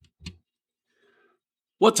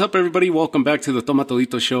What's up, everybody? Welcome back to the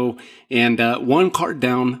Tomatolito Show. And one card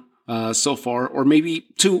down so far, or maybe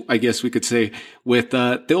two, I guess we could say, with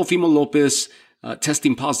Teofimo Lopez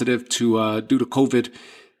testing positive due to COVID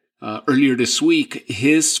earlier this week.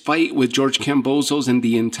 His fight with George Kambosos and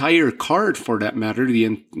the entire card, for that matter, the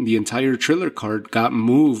entire Triller card got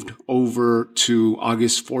moved over to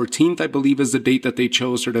August 14th, I believe is the date that they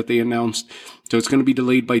chose or that they announced. So it's going to be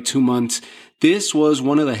delayed by 2 months. This was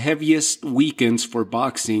one of the heaviest weekends for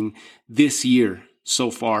boxing this year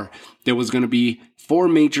so far. There was going to be 4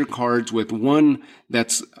 major cards, with one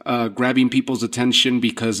that's grabbing people's attention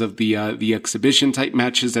because of the exhibition type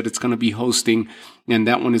matches that it's going to be hosting, and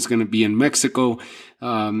that one is going to be in Mexico.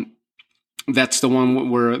 That's the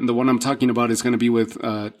one where the one I'm talking about is going to be with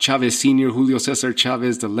Chavez Sr., Julio Cesar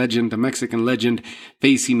Chavez, the legend, the Mexican legend,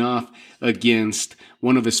 facing off against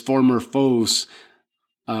one of his former foes,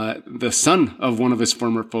 the son of one of his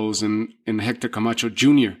former foes in Hector Camacho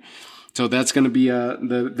Jr. So that's going to be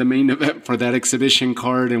the main event for that exhibition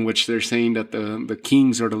card, in which they're saying that the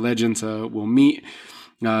kings or the legends will meet.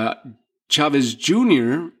 Chavez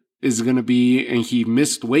Jr. is going to be, and he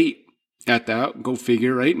missed weight at that. Go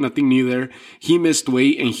figure, right? Nothing new there. He missed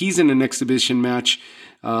weight, and he's in an exhibition match,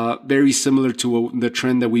 very similar to the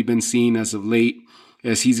trend that we've been seeing as of late,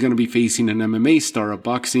 as he's going to be facing an MMA star, a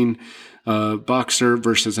boxing boxer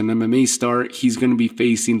versus an MMA star. He's going to be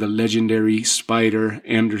facing the legendary Spider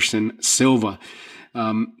Anderson Silva.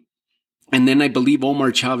 And then I believe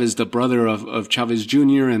Omar Chavez, the brother of Chavez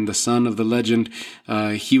Jr. and the son of the legend,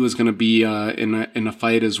 he was going to be in a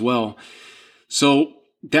fight as well. So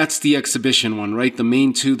that's the exhibition one, right? The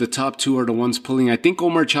main two, the top two are the ones pulling. I think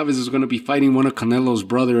Omar Chavez is going to be fighting one of Canelo's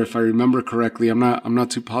brother, if I remember correctly. I'm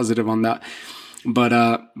not too positive on that,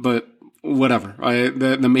 but whatever.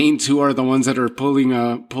 The main two are the ones that are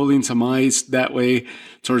pulling some eyes that way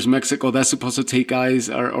towards Mexico. That's supposed to take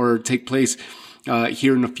take place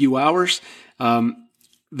here in a few hours.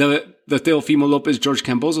 The Teofimo Lopez George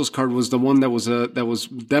Kambosos card was the one that was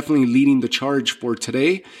definitely leading the charge for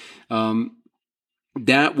today.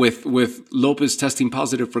 That with Lopez testing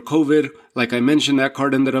positive for COVID, like I mentioned, that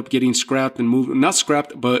card ended up getting scrapped and moved, not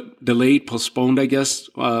scrapped, but delayed, postponed, I guess,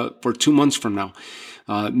 for 2 months from now,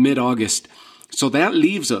 mid-August. So that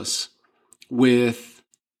leaves us with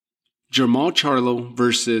Jermall Charlo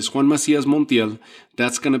versus Juan Macias Montiel.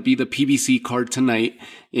 That's going to be the PBC card tonight.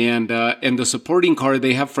 And the supporting card,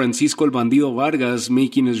 they have Francisco El Bandido Vargas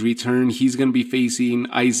making his return. He's going to be facing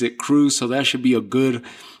Isaac Cruz. So that should be a good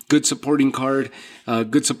supporting card,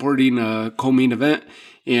 good supporting co-main event.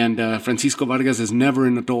 And Francisco Vargas is never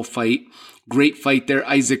in a dull fight. Great fight there.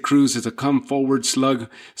 Isaac Cruz is a come-forward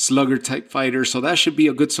slugger type fighter. So that should be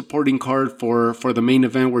a good supporting card for the main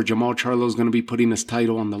event, where Jermall Charlo is going to be putting his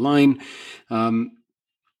title on the line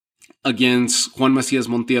against Juan Macias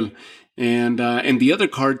Montiel. And the other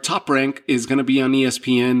card, Top Rank, is going to be on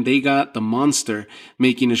ESPN. They got the monster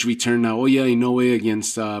making his return, Naoya Inoue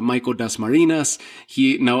against Michael Dasmariñas.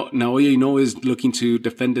 Naoya Inoue is looking to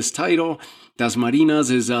defend his title.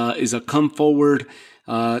 Dasmariñas is a come forward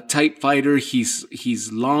type fighter.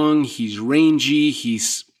 He's long, he's rangy,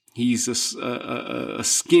 he's a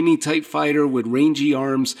skinny type fighter with rangy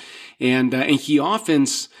arms, and he often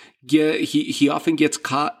gets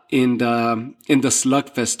caught in the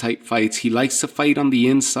slugfest type fights. He likes to fight on the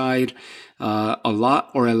inside a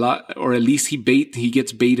lot, or at least he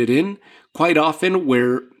gets baited in quite often,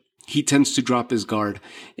 where he tends to drop his guard.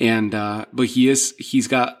 And but he's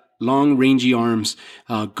got long, rangy arms,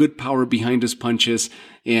 good power behind his punches,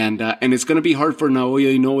 and it's going to be hard for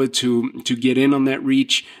Naoya Inoue to get in on that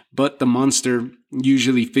reach. But the monster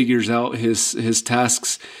usually figures out his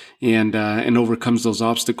tasks and overcomes those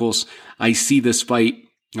obstacles. I see this fight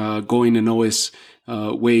going Inoue's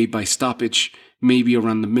way by stoppage, maybe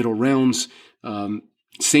around the middle rounds.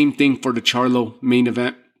 Same thing for the Charlo main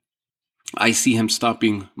event. I see him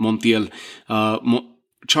stopping Montiel.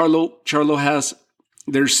 Charlo has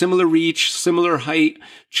their similar reach, similar height.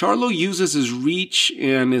 Charlo uses his reach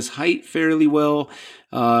and his height fairly well.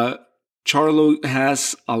 Charlo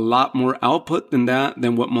has a lot more output than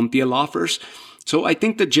what Montiel offers. So I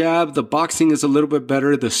think the jab, the boxing is a little bit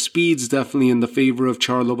better. The speed's definitely in the favor of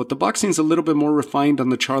Charlo, but the boxing's a little bit more refined on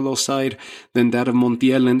the Charlo side than that of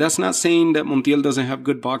Montiel. And that's not saying that Montiel doesn't have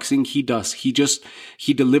good boxing. He does. He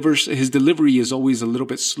delivers. His delivery is always a little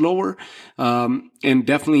bit slower. And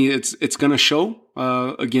definitely it's going to show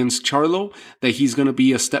against Charlo that he's going to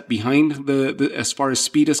be a step behind as far as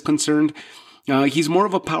speed is concerned. He's more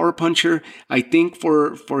of a power puncher. I think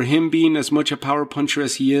for him being as much a power puncher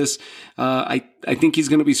as he is, I think he's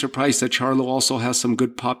going to be surprised that Charlo also has some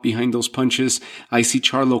good pop behind those punches. I see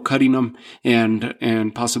Charlo cutting him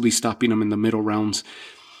and possibly stopping him in the middle rounds.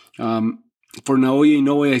 For Naoya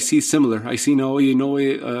Inoue, I see similar. I see Naoya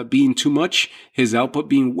Inoue being too much, his output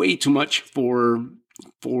being way too much for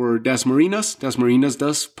Dasmariñas. Dasmariñas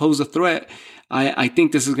does pose a threat. I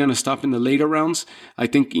think this is going to stop in the later rounds. I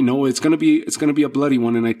think, it's going to be a bloody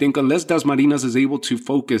one. And I think unless Dasmariñas is able to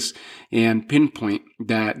focus and pinpoint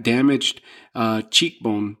that damaged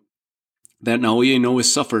cheekbone that Naoya Inoue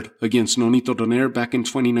suffered against Nonito Donaire back in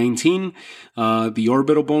 2019, the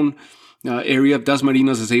orbital bone area of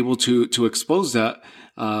Dasmariñas is able to expose that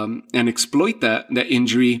and exploit that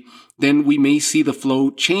injury, then we may see the flow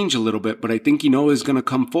change a little bit. But I think Inoue is going to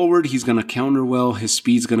come forward. He's going to counter well. His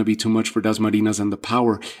speed's going to be too much for Dasmariñas, and the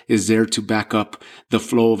power is there to back up the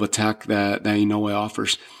flow of attack that Inoue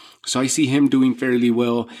offers. So I see him doing fairly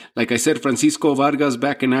well. Like I said, Francisco Vargas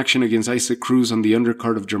back in action against Isaac Cruz on the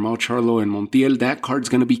undercard of Jermall Charlo and Montiel. That card's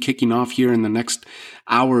going to be kicking off here in the next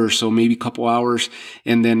hour or so, maybe a couple hours.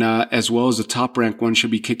 And then as well as the top rank one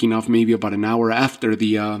should be kicking off maybe about an hour after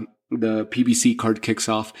the PBC card kicks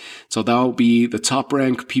off. So that'll be the top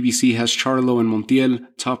rank. PBC has Charlo and Montiel.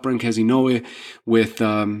 Top rank has Inoue with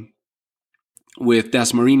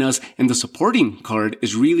Dasmariñas, and the supporting card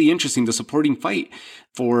is really interesting. The supporting fight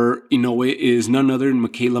for Inoue is none other than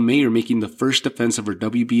Michaela Mayer making the first defense of her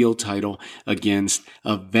WBO title against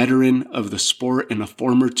a veteran of the sport and a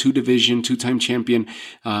former two-time champion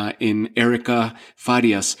in Erica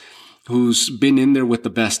Farias, who's been in there with the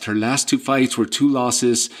best. Her last two fights were 2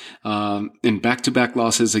 losses, and back-to-back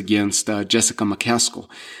losses against Jessica McCaskill.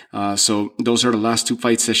 So those are the last 2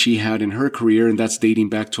 fights that she had in her career, and that's dating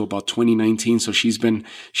back to about 2019. So she's been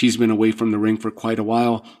away from the ring for quite a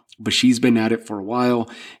while, but she's been at it for a while,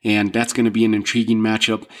 and that's going to be an intriguing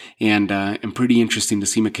matchup and pretty interesting to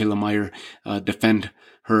see Michaela Mayer defend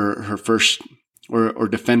her first or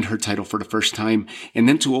defend her title for the first time. And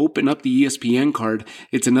then to open up the ESPN card,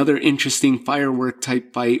 it's another interesting firework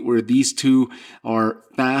type fight where these two are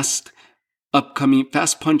fast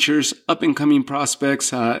punchers, up and coming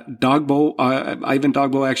prospects. Ivan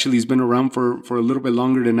Dogbo actually has been around for a little bit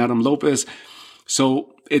longer than Adam Lopez.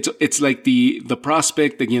 So it's like the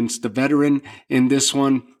prospect against the veteran in this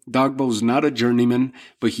one. Dogbo's not a journeyman,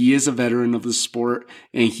 but he is a veteran of the sport,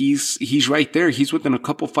 and he's right there. He's within a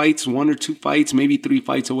couple fights, 1 or 2 fights, maybe 3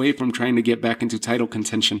 fights away from trying to get back into title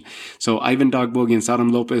contention. So Ivan Dogbo against Adam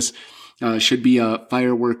Lopez should be a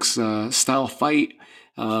fireworks style fight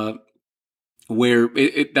where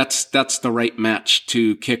that's the right match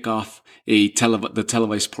to kick off the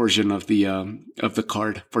televised portion of the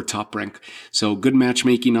card for Top Rank. So good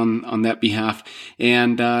matchmaking on that behalf,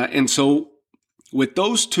 and so. With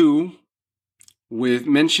those two, with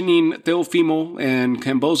mentioning Teofimo and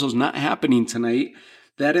Cambozo's not happening tonight,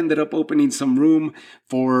 that ended up opening some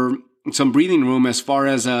breathing room as far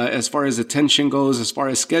as attention goes, as far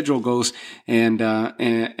as schedule goes, and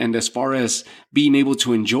as far as being able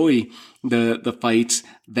to enjoy the fights.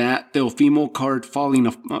 That Teofimo card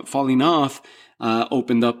falling off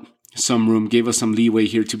opened up some room, gave us some leeway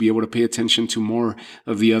here to be able to pay attention to more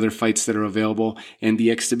of the other fights that are available. And the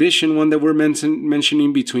exhibition one that we're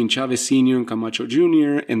mentioning between Chavez Sr. and Camacho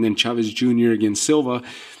Jr., and then Chavez Jr. against Silva,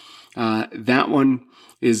 that one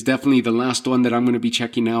is definitely the last one that I'm going to be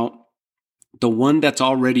checking out. The one that's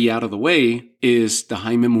already out of the way is the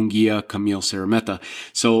Jaime Munguia Camille Szeremeta.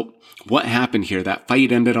 So what happened here? That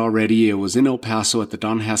fight ended already. It was in El Paso at the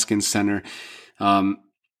Don Haskins Center. 3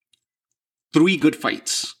 good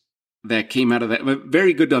fights that came out of that.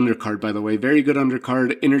 Very good undercard, by the way. Very good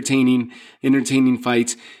undercard, entertaining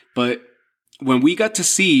fights. But when we got to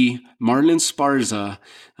see Marlon Esparza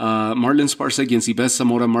against Ibeth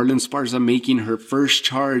Zamora, Marlon Esparza making her first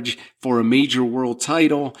charge for a major world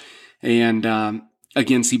title, and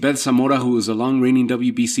against Ibeth Zamora, who is a long-reigning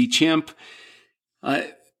WBC champ,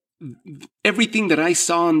 everything that I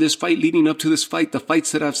saw in this fight, leading up to this fight, the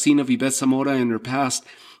fights that I've seen of Ibeth Zamora in her past,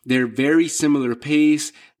 they're very similar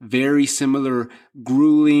pace, very similar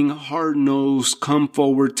grueling, hard-nosed,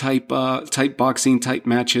 come-forward type boxing type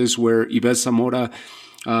matches where Ibeth Zamora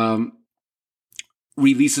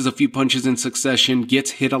releases a few punches in succession,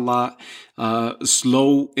 gets hit a lot,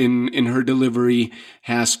 slow in her delivery,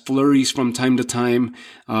 has flurries from time to time,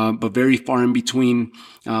 but very far in between,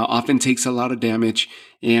 often takes a lot of damage.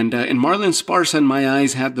 And Marlon Esparza, in my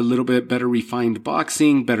eyes, had the little bit better refined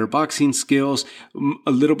boxing, better boxing skills,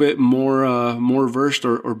 a little bit more versed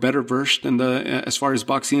or better versed as far as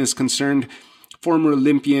boxing is concerned. former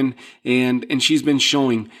Olympian, and she's been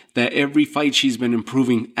showing that every fight she's been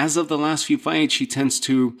improving. As of the last few fights, she tends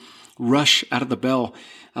to rush out of the bell,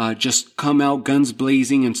 just come out guns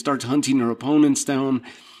blazing and start hunting her opponents down.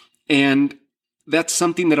 And that's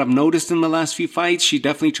something that I've noticed in the last few fights. She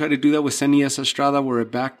definitely tried to do that with Senias Estrada, where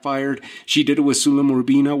it backfired. She did it with Sulam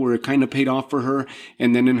Urbina, where it kind of paid off for her.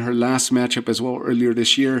 And then in her last matchup as well, earlier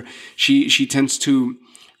this year, she tends to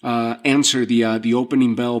answer the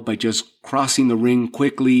opening bell by just crossing the ring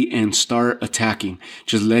quickly and start attacking,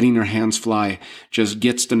 just letting her hands fly, just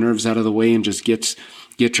gets the nerves out of the way and just gets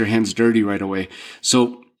her hands dirty right away.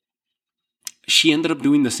 So she ended up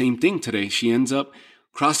doing the same thing today. She ends up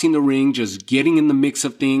crossing the ring, just getting in the mix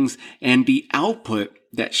of things, and the output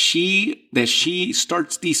that she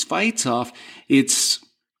starts these fights off,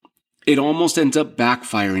 it almost ends up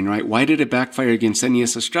backfiring, right? Why did it backfire against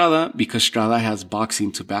Senias Estrada? Because Estrada has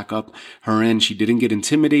boxing to back up her end. She didn't get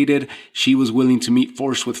intimidated. She was willing to meet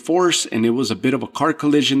force with force, and it was a bit of a car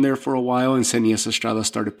collision there for a while, and Senias Estrada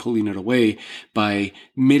started pulling it away by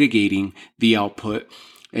mitigating the output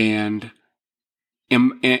and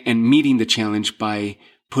meeting the challenge by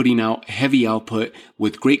putting out heavy output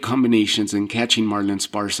with great combinations and catching Marlon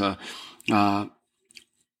Esparza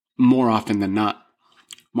more often than not.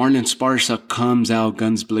 Marlon Esparza comes out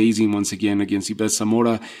guns blazing once again against Ibeth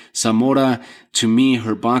Zamora. Zamora, to me,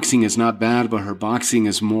 her boxing is not bad, but her boxing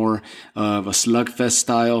is more of a slugfest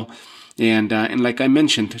style. And like I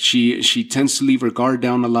mentioned, she tends to leave her guard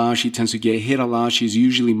down a lot. She tends to get hit a lot. She's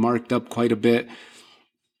usually marked up quite a bit.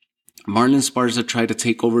 Marlon Esparza tried to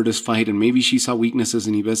take over this fight, and maybe she saw weaknesses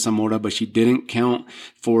in Ibeth Zamora, but she didn't count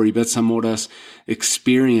for Ibeth Zamora's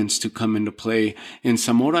experience to come into play. And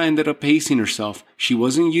Zamora ended up pacing herself. She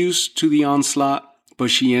wasn't used to the onslaught, but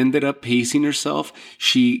she ended up pacing herself.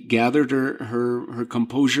 She gathered her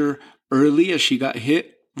composure early as she got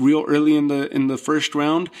hit real early in the first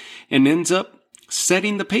round, and ends up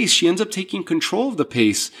setting the pace. She ends up taking control of the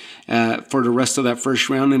pace for the rest of that first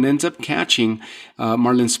round, and ends up catching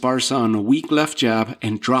Marlon Esparza on a weak left jab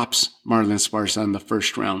and drops Marlon Esparza in the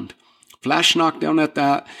first round. Flash knockdown at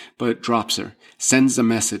that, but drops her. Sends a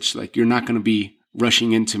message like, you're not going to be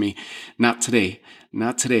rushing into me. Not today.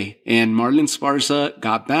 Not today. And Marlon Esparza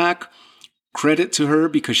got back. Credit to her,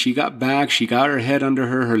 because she got back. She got her head under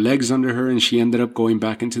her legs under her, and she ended up going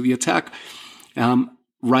back into the attack.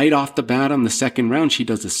 Right off the bat on the second round, she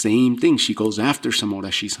does the same thing. She goes after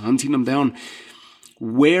Zamora. She's hunting him down.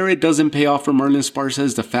 Where it doesn't pay off for Marlon Esparza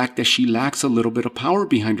is the fact that she lacks a little bit of power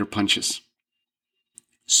behind her punches.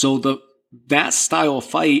 So that style of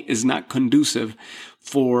fight is not conducive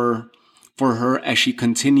for her as she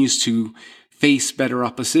continues to face better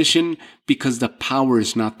opposition, because the power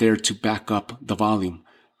is not there to back up the volume.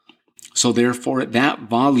 So therefore, that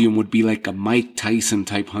volume would be like a Mike Tyson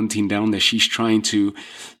type hunting down that she's trying to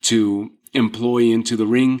employ into the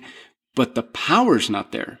ring, but the power's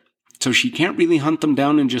not there. So she can't really hunt them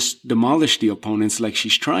down and just demolish the opponents like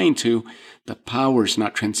she's trying to. The power's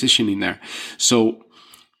not transitioning there. So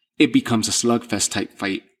it becomes a slugfest type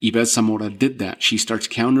fight. Ibeth Zamora did that. She starts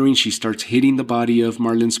countering. She starts hitting the body of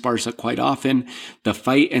Marlon Esparza quite often. The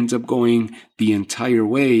fight ends up going the entire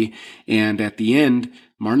way. And at the end,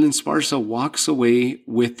 Marlon Esparza walks away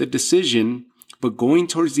with the decision. But going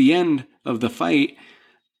towards the end of the fight,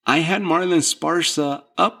 I had Marlon Esparza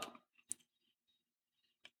up.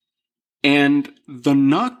 And the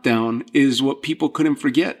knockdown is what people couldn't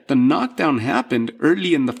forget. The knockdown happened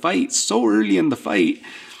early in the fight, so early in the fight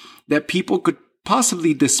that people could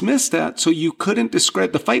possibly dismiss that. So you couldn't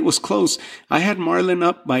discredit. The fight was close. I had Marlon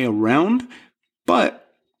up by a round,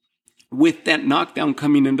 but with that knockdown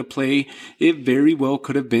coming into play, it very well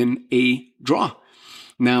could have been a draw.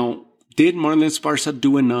 Now, did Marlon Esparza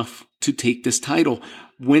do enough to take this title?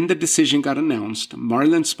 When the decision got announced,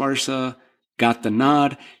 Marlon Esparza got the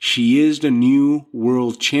nod. She is the new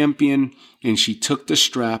world champion, and she took the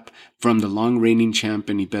strap from the long reigning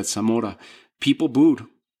champion, Ibeth Zamora. People booed.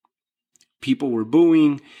 People were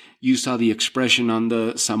booing. You saw the expression on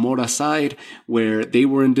the Zamora side where they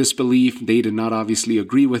were in disbelief. They did not obviously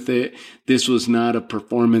agree with it. This was not a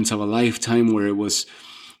performance of a lifetime where it was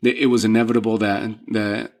inevitable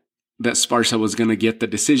that Esparza was going to get the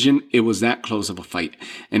decision. It was that close of a fight.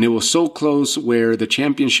 And it was so close where the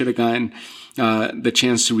champion should have gotten the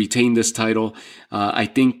chance to retain this title. I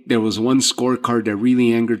think there was one scorecard that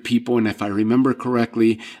really angered people. And if I remember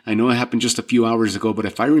correctly, I know it happened just a few hours ago, but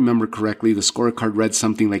if I remember correctly, the scorecard read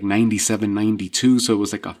something like 97-92. So it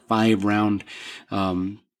was like a 5-round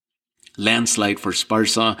landslide for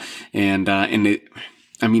Esparza. And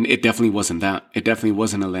it definitely wasn't that. It definitely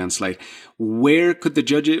wasn't a landslide. Where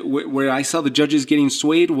I saw the judges getting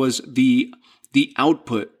swayed was the the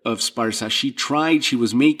output of Esparza. She tried, she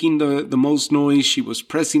was making the most noise, she was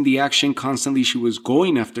pressing the action constantly, she was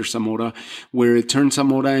going after Zamora, where it turned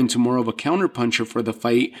Zamora into more of a counterpuncher for the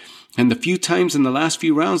fight. And the few times in the last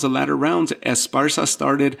few rounds, the latter rounds, Esparza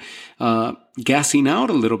started gassing out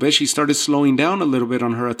a little bit. She started slowing down a little bit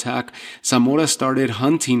on her attack. Zamora started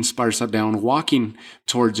hunting Esparza down, walking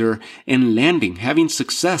towards her and landing, having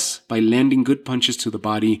success by landing good punches to the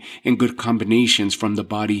body and good combinations from the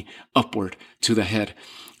body upward to the head.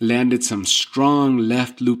 Landed some strong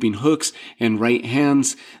left looping hooks and right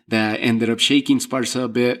hands that ended up shaking Esparza a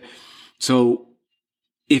bit. So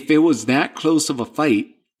if it was that close of a fight,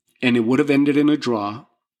 and it would have ended in a draw,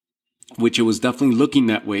 which it was definitely looking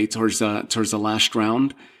that way towards the last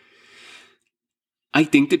round, I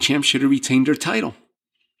think the champ should have retained her title.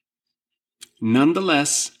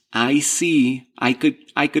 Nonetheless, I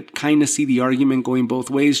could kind of see the argument going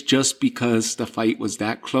both ways just because the fight was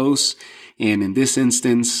that close. And in this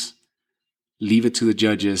instance, leave it to the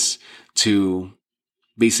judges to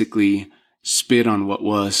basically spit on what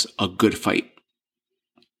was a good fight.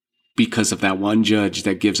 Because of that one judge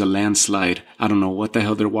that gives a landslide. I don't know what the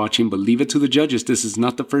hell they're watching, but leave it to the judges. This is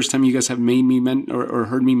not the first time you guys have made me or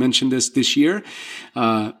heard me mention this year.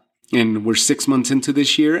 And we're 6 months into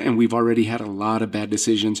this year, and we've already had a lot of bad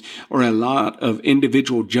decisions, or a lot of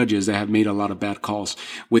individual judges that have made a lot of bad calls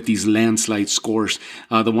with these landslide scores.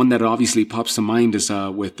 The one that obviously pops to mind is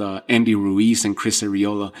with Andy Ruiz and Chris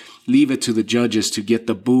Arreola. Leave it to the judges to get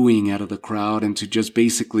the booing out of the crowd and to just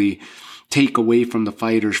basically take away from the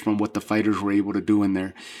fighters, from what the fighters were able to do in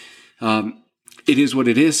there. It is what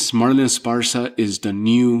it is. Marlen Esparza is the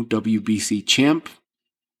new WBC champ,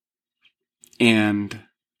 and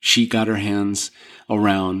she got her hands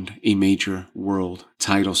around a major world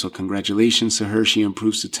title. So congratulations to her. She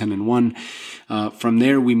improves to 10-1. From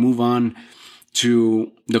there, we move on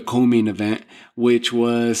to the co-main event, which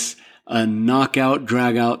was a knockout,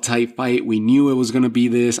 drag-out type fight. We knew it was going to be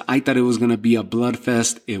this. I thought it was going to be a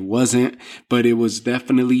bloodfest. It wasn't, but it was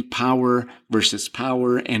definitely power versus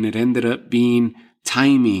power, and it ended up being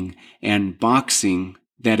timing and boxing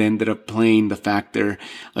that ended up playing the factor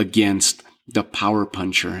against the power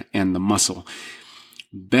puncher and the muscle.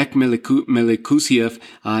 Bek Melikuziev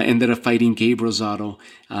ended up fighting Gabe Rosado.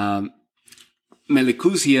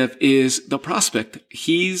 Melikuziev is the prospect.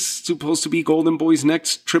 He's supposed to be Golden Boy's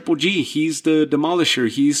next Triple G. He's the demolisher.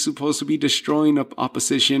 He's supposed to be destroying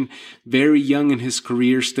opposition. Very young in his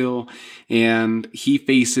career still. And he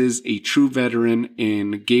faces a true veteran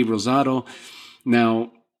in Gabe Rosado.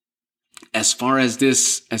 Now, as far as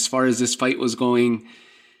this fight was going,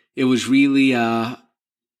 it was really,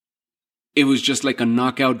 it was just like a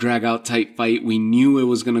knockout, drag out type fight. We knew it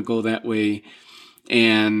was going to go that way.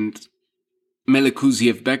 And Bek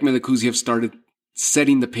Melikuziev started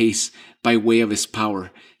setting the pace by way of his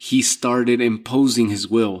power. He started imposing his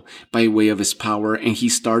will by way of his power, and he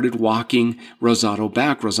started walking Rosado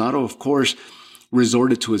back. Rosado, of course,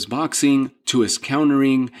 resorted to his boxing, to his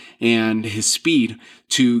countering, and his speed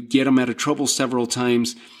to get him out of trouble several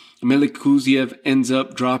times. Melikuziev ends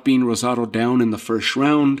up dropping Rosado down in the first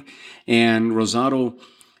round, and Rosado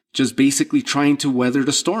just basically trying to weather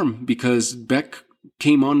the storm because Bek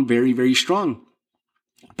came on very, very strong.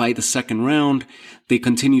 By the second round, they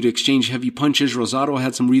continued to exchange heavy punches. Rosado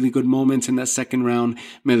had some really good moments in that second round.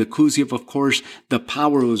 Melikuziev, of course, the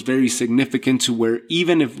power was very significant to where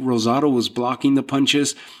even if Rosado was blocking the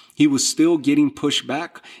punches, he was still getting pushed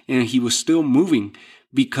back and he was still moving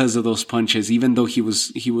because of those punches, even though he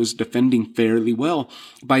was defending fairly well.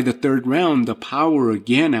 By the third round, the power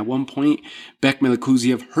again, at one point, Bek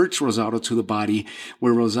Melikuziev hurts Rosado to the body,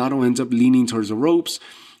 where Rosado ends up leaning towards the ropes.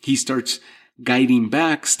 He starts guiding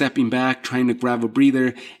back, stepping back, trying to grab a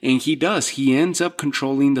breather, and he does. He ends up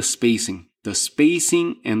controlling the spacing. The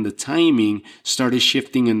spacing and the timing started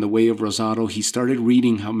shifting in the way of Rosado. He started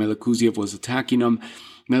reading how Melikuziev was attacking him.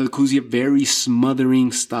 Melikuziev, very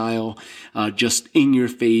smothering style, just in your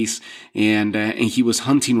face, and he was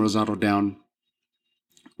hunting Rosado down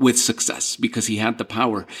with success because he had the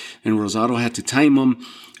power, and Rosado had to time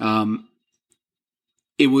him.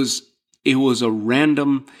 It was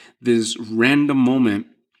this random moment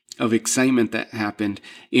of excitement that happened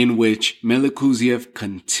in which Melikuziev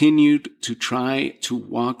continued to try to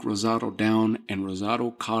walk Rosado down, and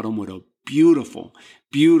Rosado caught him with a beautiful,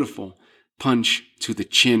 beautiful punch to the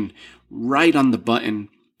chin, right on the button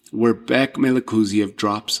where Bek Melikuziev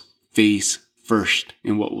drops face first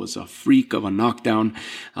in what was a freak of a knockdown.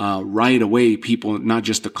 Right away, people, not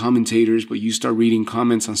just the commentators, but you start reading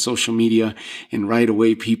comments on social media, and right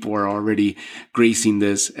away people are already gracing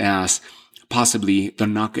this as possibly the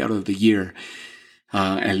knockout of the year.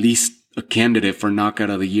 At least a candidate for knockout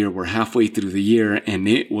of the year. We're halfway through the year, and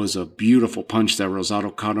it was a beautiful punch that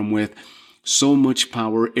Rosado caught him with. So much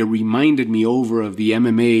power. It reminded me over of the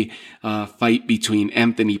MMA fight between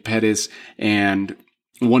Anthony Pettis and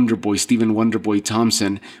Wonderboy, Stephen Wonderboy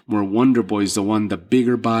Thompson, where Wonderboy's the one, the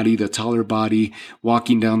bigger body, the taller body,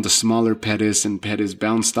 walking down the smaller Pettis, and Pettis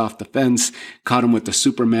bounced off the fence, caught him with the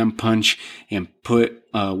Superman punch, and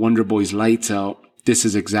put Wonderboy's lights out. This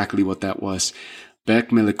is exactly what that was. Bek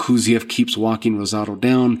Melikuziev keeps walking Rosado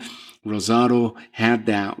down. Rosado had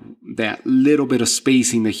that little bit of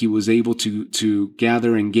spacing that he was able to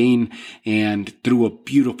gather and gain, and threw a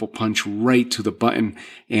beautiful punch right to the button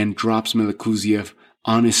and drops Melikuziev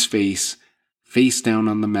on his face down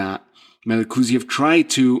on the mat. Melikuziev tried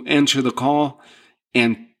to answer the call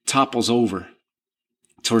and topples over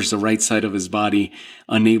towards the right side of his body,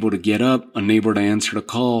 unable to get up, unable to answer the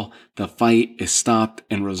call. The fight is stopped,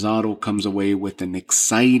 and Rosado comes away with an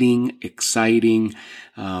exciting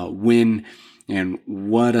win. And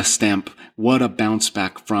what a stamp, what a bounce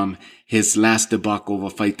back from his last debacle of a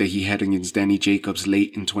fight that he had against Danny Jacobs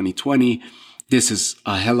late in 2020. This is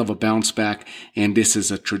a hell of a bounce back, and this is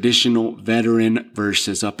a traditional veteran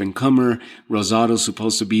versus up-and-comer. Rosado's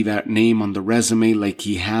supposed to be that name on the resume like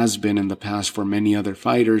he has been in the past for many other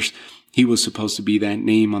fighters. He was supposed to be that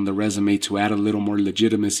name on the resume to add a little more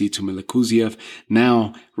legitimacy to Melikuziev.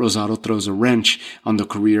 Now, Rosado throws a wrench on the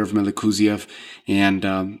career of Melikuziev,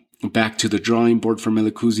 and back to the drawing board for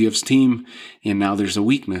Melikuziev's team, and now there's a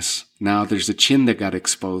weakness. Now there's a chin that got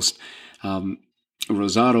exposed.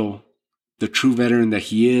 Rosado, the true veteran that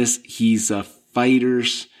he is, he's a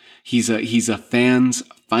fan's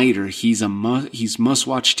fighter. He's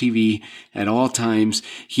must-watch TV at all times.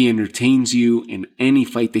 He entertains you in any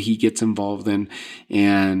fight that he gets involved in.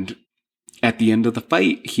 And at the end of the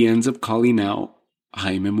fight, he ends up calling out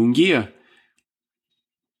Jaime Munguia,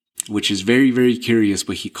 which is very, very curious,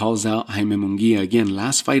 but he calls out Jaime Munguia. Again,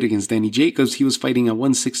 last fight against Danny Jacobs, he was fighting at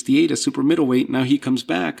 168, a super middleweight. Now he comes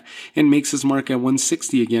back and makes his mark at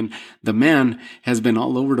 160 again. The man has been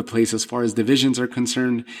all over the place as far as divisions are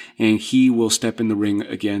concerned, and he will step in the ring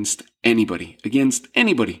against anybody.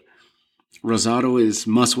 Rosado is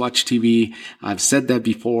must-watch TV. I've said that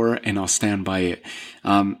before, and I'll stand by it.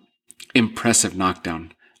 Impressive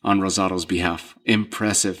knockdown on Rosado's behalf.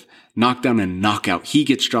 Impressive. Knockdown and knockout. He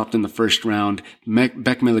gets dropped in the first round.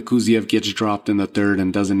 Bek Melikuziev gets dropped in the third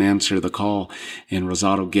and doesn't answer the call. And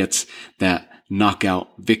Rosado gets that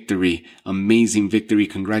knockout victory. Amazing victory.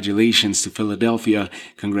 Congratulations to Philadelphia.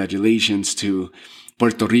 Congratulations to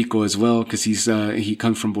Puerto Rico as well, because he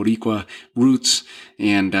comes from Boricua roots.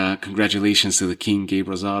 And congratulations to the King, Gabe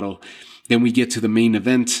Rosado. Then we get to the main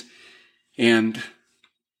event, and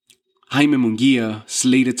Jaime Munguia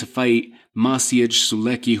slated to fight Maciej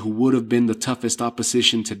Sulecki, who would have been the toughest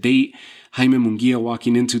opposition to date. Jaime Munguia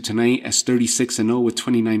walking into tonight as 36-0 with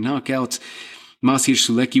 29 knockouts. Maciej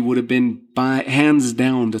Sulecki would have been hands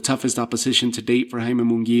down the toughest opposition to date for Jaime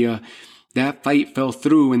Munguia. That fight fell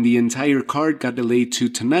through, and the entire card got delayed to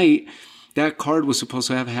tonight. That card was supposed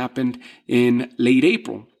to have happened in late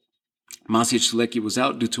April. Maciej Sulecki was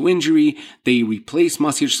out due to injury. They replaced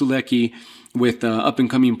Maciej Sulecki with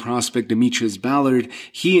up-and-coming prospect Demetrius Ballard.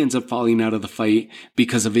 He ends up falling out of the fight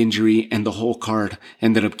because of injury, and the whole card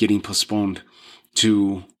ended up getting postponed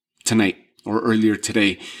to tonight or earlier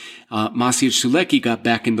today. Maciej Sulecki got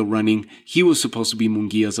back in the running. He was supposed to be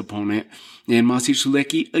Munguia's opponent, and Maciej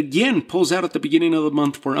Sulecki again pulls out at the beginning of the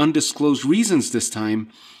month for undisclosed reasons this time.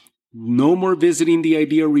 No more revisiting the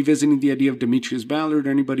idea of Demetrius Ballard or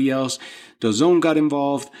anybody else. DAZN got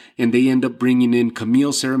involved, and they end up bringing in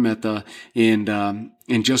Camille Szeremeta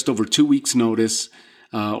in just over 2 weeks' notice,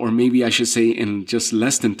 or maybe I should say in just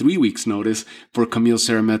less than 3 weeks' notice, for Camille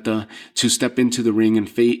Szeremeta to step into the ring and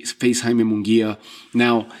face Jaime Munguia.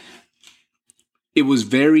 Now, it was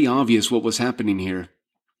very obvious what was happening here.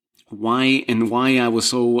 Why I was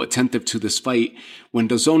so attentive to this fight. When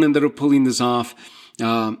DAZN ended up pulling this off,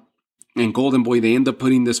 and Golden Boy, they end up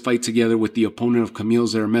putting this fight together with the opponent of Camille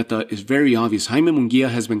Szeremeta, is very obvious. Jaime Munguia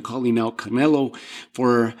has been calling out Canelo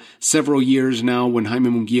for several years now. When Jaime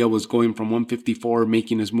Munguia was going from 154,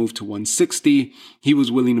 making his move to 160, he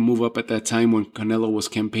was willing to move up at that time when Canelo was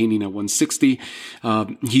campaigning at 160.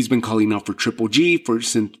 He's been calling out for Triple G for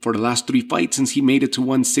the last 3 fights since he made it to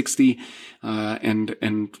 160,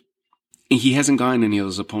 and And he hasn't gotten any of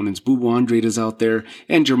those opponents. Bubu Andrade is out there,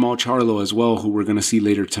 and Jermall Charlo as well, who we're going to see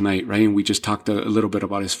later tonight, right? And we just talked a little bit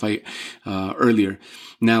about his fight earlier.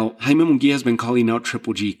 Now, Jaime Munguia has been calling out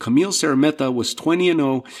Triple G. Camille Szeremeta was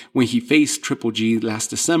 20-0 when he faced Triple G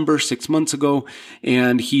last December, 6 months ago,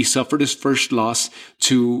 and he suffered his first loss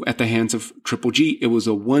at the hands of Triple G. It was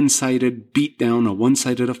a one-sided beatdown, a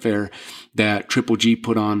one-sided affair that Triple G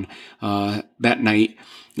put on that night.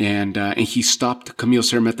 And he stopped Camille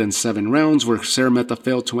Szeremeta in 7 rounds, where Szeremeta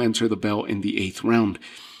failed to enter the bell in the 8th round.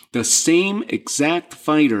 The same exact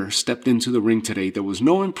fighter stepped into the ring today. There was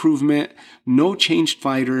no improvement, no changed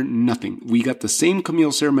fighter, nothing. We got the same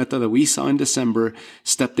Camille Szeremeta that we saw in December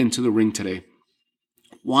stepped into the ring today.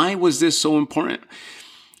 Why was this so important?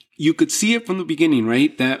 You could see it from the beginning,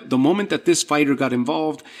 right? That the moment that this fighter got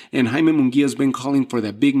involved, and Jaime Munguia has been calling for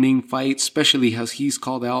that big name fight, especially as he's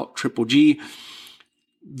called out Triple G,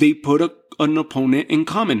 they put an opponent in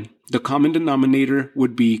common. The common denominator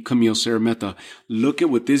would be Camille Szeremeta. Look at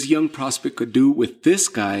what this young prospect could do with this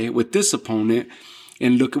guy, with this opponent,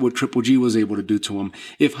 and look at what Triple G was able to do to him.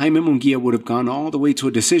 If Jaime Munguia would have gone all the way to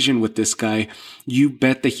a decision with this guy, you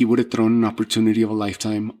bet that he would have thrown an opportunity of a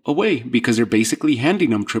lifetime away, because they're basically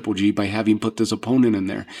handing him Triple G by having put this opponent in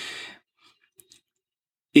there.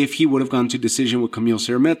 If he would have gone to decision with Camille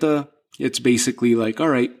Szeremeta, it's basically like, all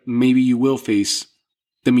right, maybe you will face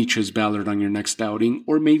Demetrius Ballard on your next outing,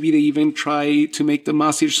 or maybe they even try to make the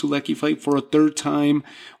Masir Sulecki fight for a 3rd time,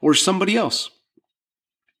 or somebody else.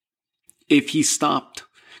 If he stopped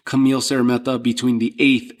Camille Szeremeta between the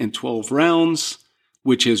 8th and 12th rounds,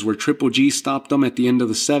 which is where Triple G stopped him at the end of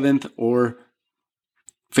the 7th, or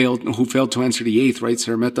who failed to answer the 8th, right?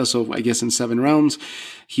 Szeremeta, so I guess in 7 rounds.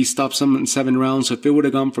 He stops him in 7 rounds. So if it would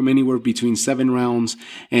have gone from anywhere between 7 rounds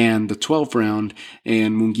and the 12th round,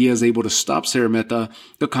 and Munguia is able to stop Szeremeta,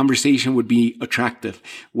 the conversation would be attractive,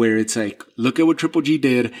 where it's like, look at what Triple G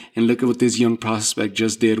did, and look at what this young prospect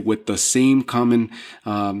just did with the same common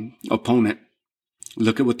opponent.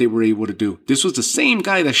 Look at what they were able to do. This was the same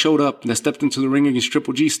guy that showed up, that stepped into the ring against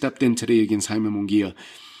Triple G, stepped in today against Jaime Munguia.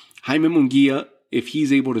 Jaime Munguia, if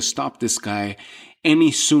he's able to stop this guy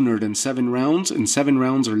any sooner than 7 rounds, in 7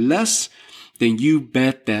 rounds or less, then you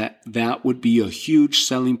bet that would be a huge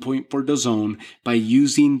selling point for DAZN by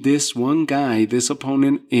using this one guy, this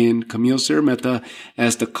opponent in Camille Szeremeta,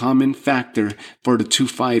 as the common factor for the 2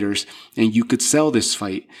 fighters. And you could sell this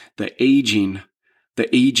fight. The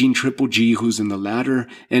aging Triple G, who's in the latter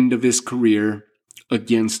end of his career,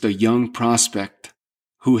 against a young prospect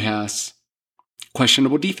who has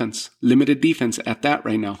questionable defense, limited defense at that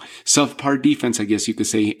right now. Subpar defense, I guess you could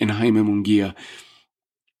say, in Jaime Munguia.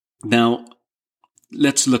 Now,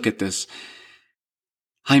 let's look at this.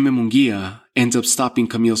 Jaime Munguia ends up stopping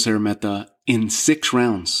Camille Szeremeta in 6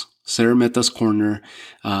 rounds. Szeremeta's corner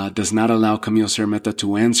does not allow Camille Szeremeta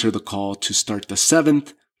to answer the call to start the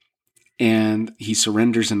 7th, and he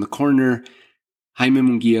surrenders in the corner. Jaime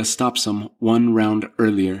Munguia stops him 1 round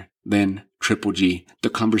earlier than Triple G. The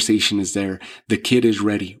conversation is there. The kid is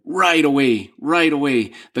ready. Right away.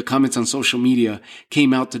 The comments on social media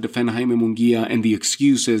came out to defend Jaime Munguia, and the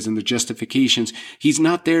excuses and the justifications. He's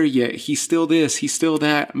not there yet. He's still this. He's still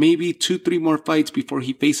that. Maybe 2-3 more fights before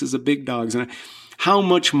he faces the big dogs. And how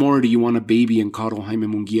much more do you want to baby and coddle Jaime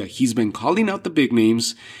Munguia? He's been calling out the big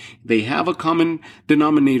names. They have a common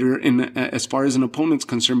denominator as far as an opponent's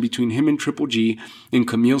concerned between him and Triple G and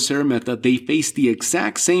Camille Szeremeta. They face the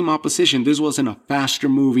exact same opposition. This wasn't a faster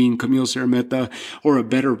moving Camille Szeremeta or a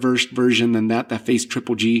better versed version than that faced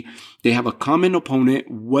Triple G. They have a common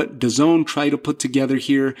opponent. What DAZN tried to put together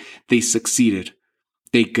here, they succeeded.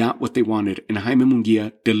 They got what they wanted, and Jaime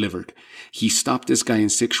Munguia delivered. He stopped this guy in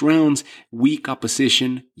 6 rounds. Weak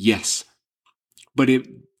opposition, yes. But it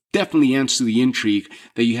definitely adds to the intrigue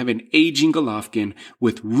that you have an aging Golovkin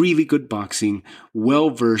with really good boxing,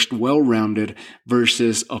 well-versed, well-rounded,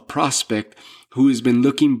 versus a prospect who has been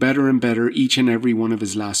looking better and better each and every one of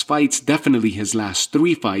his last fights, definitely his last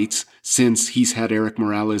 3 fights, since he's had Eric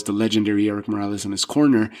Morales, the legendary Eric Morales, in his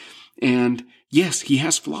corner. And yes, he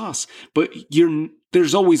has flaws, but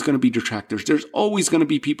there's always going to be detractors. There's always going to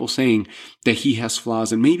be people saying that he has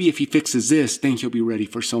flaws. And maybe if he fixes this, then he'll be ready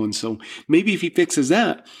for so-and-so. Maybe if he fixes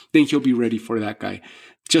that, then he'll be ready for that guy.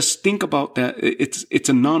 Just think about that. It's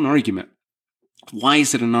a non-argument. Why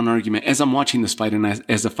is it a non-argument? As I'm watching this fight and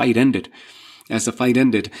as the fight ended,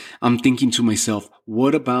 I'm thinking to myself,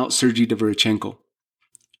 what about Sergey Derevyanchenko?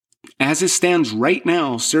 As it stands right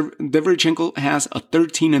now, Derevyanchenko has a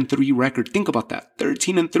 13-3 record. Think about that.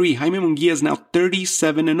 13-3. Jaime Munguia is now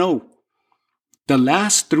 37-0. The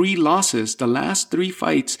last 3 losses, the last 3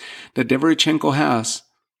 fights that Derevyanchenko has,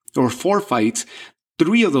 or 4 fights,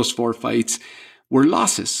 3 of those 4 fights were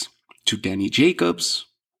losses to Danny Jacobs,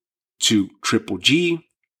 to Triple G,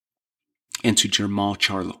 and to Jermall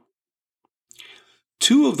Charlo.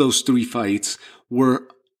 2 of those 3 fights were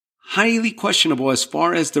highly questionable as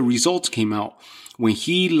far as the results came out. When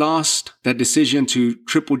he lost that decision to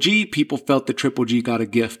Triple G, people felt that Triple G got a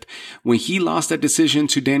gift. When he lost that decision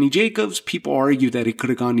to Danny Jacobs, people argued that it could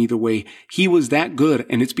have gone either way. He was that good,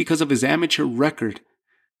 and it's because of his amateur record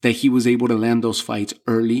that he was able to land those fights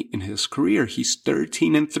early in his career. He's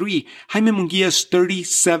 13-3. Jaime Munguia is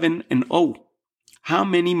 37-0. How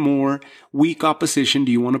many more weak opposition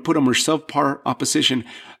do you want to put him, or subpar opposition,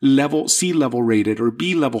 level C level rated or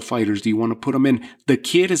B level fighters do you want to put him in? The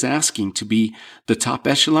kid is asking to be the top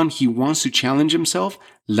echelon. He wants to challenge himself.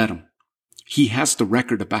 Let him. He has the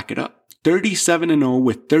record to back it up. 37-0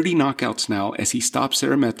 with 30 knockouts now as he stops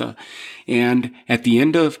Szeremeta. And at the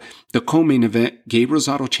end of the co-main event, Gabe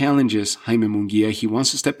Rosado challenges Jaime Munguia. He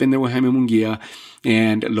wants to step in there with Jaime Munguia.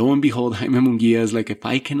 And lo and behold, Jaime Munguia is like, if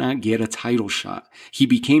I cannot get a title shot, he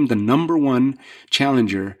became the number 1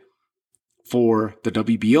 challenger for the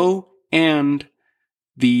WBO and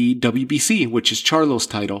the WBC, which is Charlo's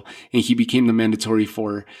title. And he became the mandatory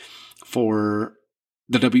for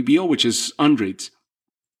the WBO, which is Andrade's.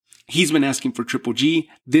 He's been asking for Triple G.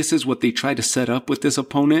 This is what they try to set up with this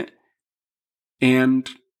opponent. And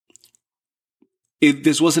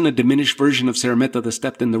this wasn't a diminished version of Szeremeta that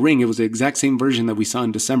stepped in the ring. It was the exact same version that we saw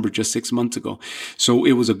in December, just 6 months ago. So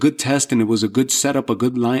it was a good test, and it was a good setup, a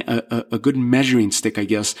good line, a good measuring stick, I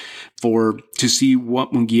guess, to see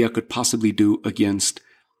what Munguia could possibly do against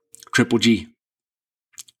Triple G.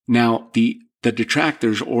 Now, the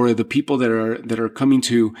detractors, or the people that are coming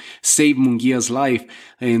to save Munguia's life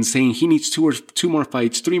and saying he needs 2 more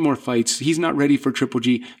fights, 3 more fights, he's not ready for Triple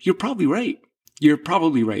G. You're probably right.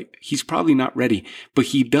 He's probably not ready, but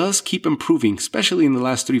he does keep improving, especially in the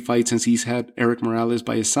last 3 fights since he's had Eric Morales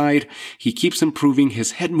by his side. He keeps improving.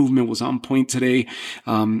 His head movement was on point today.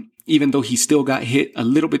 Even though he still got hit a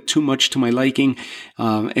little bit too much to my liking.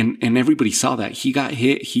 And everybody saw that. He got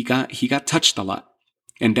hit. He got touched a lot.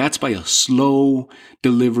 And that's by a slow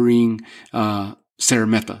delivering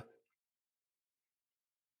Szeremeta.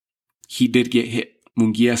 He did get hit.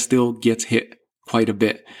 Munguia still gets hit quite a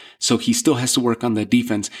bit. So he still has to work on the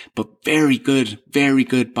defense, but very good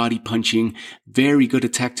body punching, very good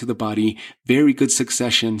attack to the body, very good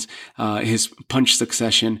successions, his punch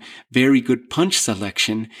succession, very good punch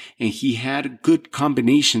selection, and he had good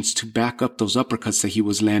combinations to back up those uppercuts that he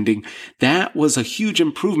was landing. That was a huge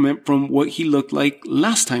improvement from what he looked like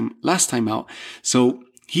last time out. So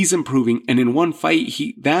he's improving, and in one fight,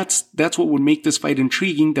 that's what would make this fight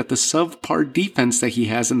intriguing, that the subpar defense that he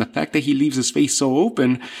has and the fact that he leaves his face so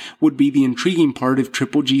open would be the intriguing part if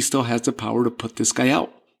Triple G still has the power to put this guy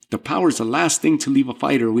out. The power is the last thing to leave a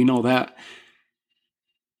fighter, we know that.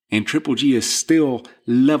 And Triple G is still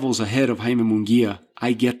levels ahead of Jaime Munguia.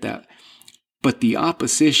 I get that. But the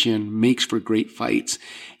opposition makes for great fights,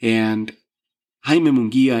 and Jaime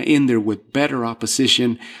Munguia in there with better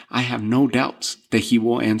opposition, I have no doubts that he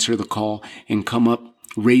will answer the call and come up,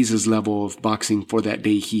 raise his level of boxing for that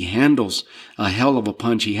day. He handles a hell of a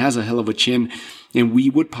punch. He has a hell of a chin. And we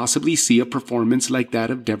would possibly see a performance like that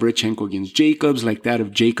of Derevyanchenko against Jacobs, like that of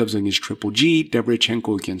Jacobs against Triple G,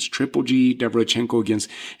 Derevyanchenko against Triple G, Derevyanchenko against...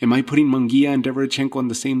 Am I putting Munguia and Derevyanchenko on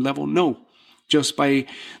the same level? No. Just by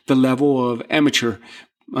the level of amateur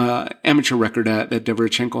record that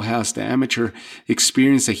Derevyanchenko has, the amateur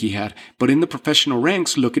experience that he had. But in the professional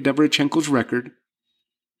ranks, look at Derevyanchenko's record,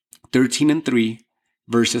 13-3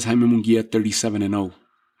 versus Jaime Munguia, 37-0.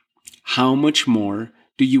 How much more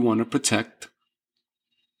do you want to protect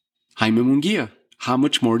Jaime Munguia? How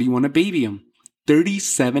much more do you want to baby him?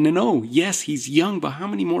 37-0. Yes, he's young, but how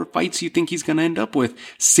many more fights do you think he's going to end up with?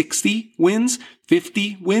 60 wins?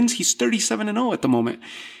 50 wins? He's 37-0 at the moment.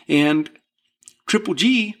 And Triple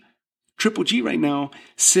G right now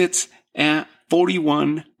sits at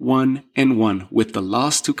 41-1-1 with the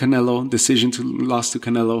loss to Canelo, loss to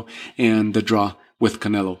Canelo, and the draw with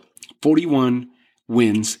Canelo. 41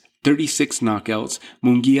 wins, 36 knockouts.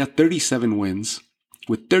 Munguia, 37 wins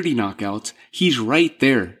with 30 knockouts. He's right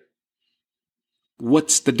there.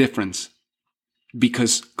 What's the difference?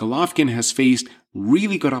 Because Golovkin has faced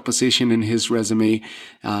really good opposition in his resume,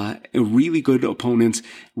 really good opponents,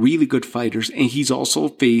 really good fighters, and he's also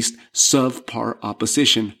faced subpar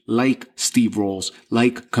opposition like Steve Rolls,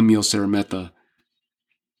 like Camille Szeremeta.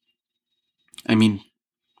 I mean,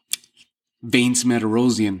 Vince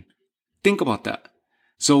Martirosyan. Think about that.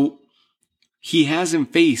 So he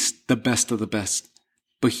hasn't faced the best of the best,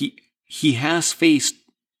 but he has faced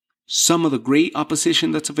some of the great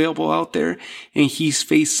opposition that's available out there, and he's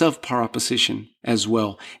faced subpar opposition as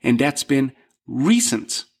well. And that's been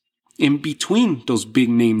recent. In between those big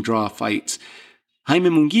name draw fights, Jaime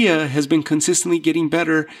Munguia has been consistently getting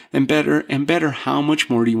better and better and better. How much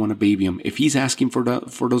more do you want to baby him? If he's asking for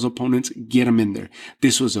those opponents, get him in there.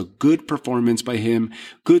 This was a good performance by him,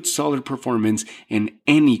 good solid performance, and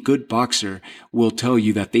any good boxer will tell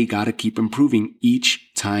you that they got to keep improving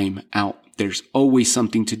each time out. There's always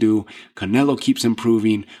something to do. Canelo keeps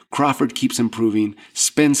improving. Crawford keeps improving.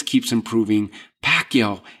 Spence keeps improving.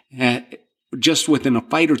 Pacquiao, just within a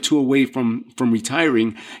fight or two away from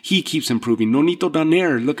retiring, he keeps improving. Nonito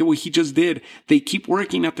Donaire, look at what he just did. They keep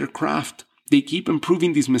working at their craft. They keep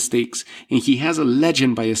improving these mistakes. And he has a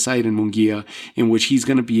legend by his side in Munguia, in which he's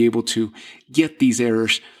going to be able to get these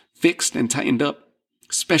errors fixed and tightened up,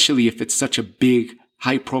 especially if it's such a big,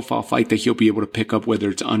 high-profile fight that he'll be able to pick up, whether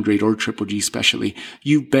it's Andrade or Triple G especially.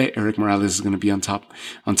 You bet Eric Morales is going to be on top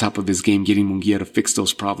of his game, getting Munguia to fix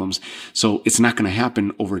those problems. So it's not going to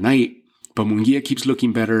happen overnight. But Munguia keeps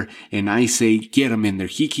looking better, and I say get him in there.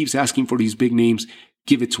 He keeps asking for these big names.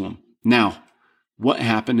 Give it to him. Now, what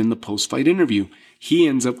happened in the post-fight interview? He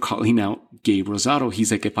ends up calling out Gabe Rosado.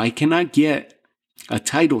 He's like, if I cannot get a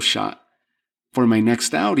title shot for my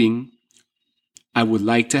next outing, I would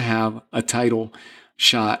like to have a title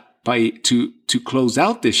shot to close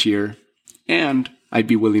out this year, and I'd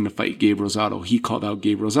be willing to fight Gabe Rosado. He called out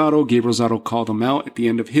Gabe Rosado. Gabe Rosado called him out at the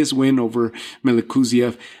end of his win over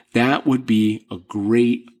Melikuziev. That would be a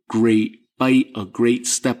great, great fight, a great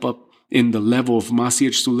step up in the level of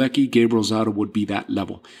Maciej Sulecki. Gabe Rosado would be that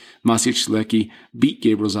level. Maciej Sulecki beat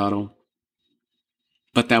Gabe Rosado,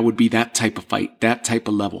 but that would be that type of fight, that type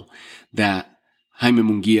of level that Jaime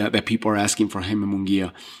Munguia, that people are asking for Jaime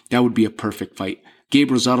Munguia. That would be a perfect fight.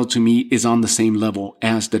 Gabe Rosado, to me, is on the same level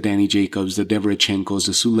as the Danny Jacobs, the Deverechenkos,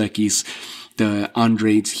 the Suleckis, the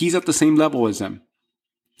Andrades. He's at the same level as them.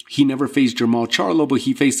 He never faced Jermall Charlo, but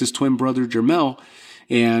he faced his twin brother, Jermell.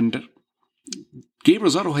 And Gabe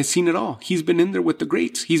Rosado has seen it all. He's been in there with the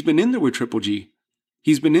greats. He's been in there with Triple G.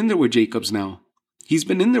 He's been in there with Jacobs now. He's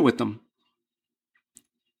been in there with them.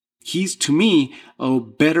 He's, to me, a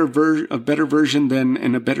better version than,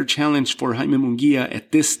 and a better challenge for Jaime Munguia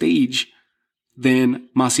at this stage than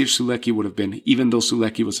Maciej Sulecki would have been, even though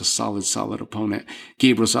Sulecki was a solid opponent.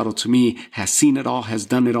 Gabe Rosado, to me, has seen it all, has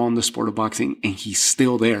done it all in the sport of boxing, and he's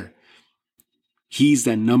still there. He's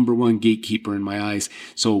that number one gatekeeper in my eyes.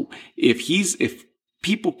 So if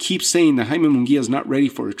people keep saying that Jaime Munguia is not ready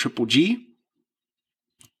for a Triple G,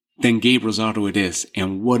 then Gabe Rosado it is.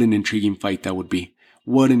 And what an intriguing fight that would be.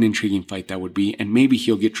 What an intriguing fight that would be. And maybe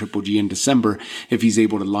he'll get Triple G in December if he's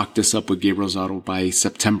able to lock this up with Gabe Rosado by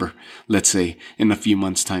September, let's say, in a few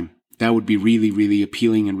months' time. That would be really, really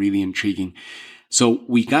appealing and really intriguing. So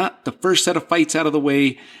we got the first set of fights out of the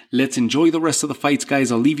way. Let's enjoy the rest of the fights,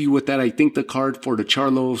 guys. I'll leave you with that. I think the card for the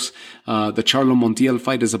Charlo Montiel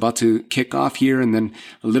fight is about to kick off here. And then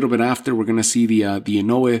a little bit after, we're going to see the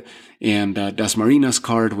Inoue and Das Marinas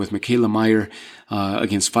card with Michaela Meyer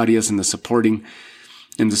against Farias in the supporting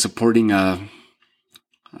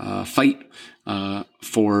fight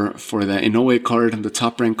for the Inoue card and the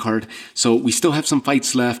top rank card. So we still have some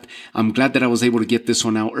fights left. I'm glad that I was able to get this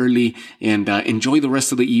one out early, and enjoy the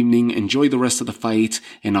rest of the evening, enjoy the rest of the fight,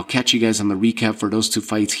 and I'll catch you guys on the recap for those two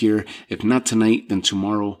fights here. If not tonight, then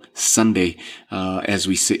tomorrow, Sunday, as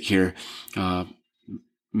we sit here,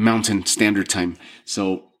 Mountain Standard Time.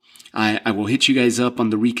 So I will hit you guys up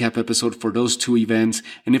on the recap episode for those two events.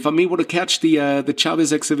 And if I'm able to catch the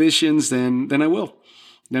Chavez exhibitions, then I will.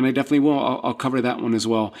 Then I definitely will. I'll cover that one as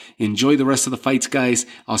well. Enjoy the rest of the fights, guys.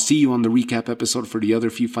 I'll see you on the recap episode for the other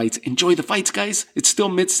few fights. Enjoy the fights, guys. It's still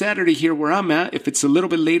mid-Saturday here where I'm at. If it's a little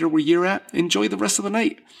bit later where you're at, enjoy the rest of the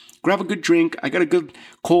night. Grab a good drink. I got a good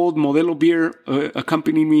cold Modelo beer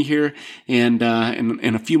accompanying me here, and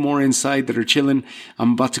a few more inside that are chilling.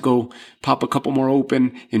 I'm about to go pop a couple more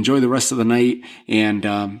open. Enjoy the rest of the night, and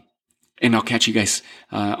I'll catch you guys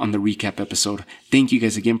on the recap episode. Thank you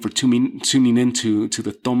guys again for tuning in to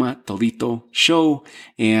the Toma Todito show,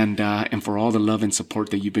 and for all the love and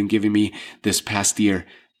support that you've been giving me this past year.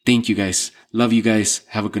 Thank you guys. Love you guys.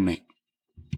 Have a good night.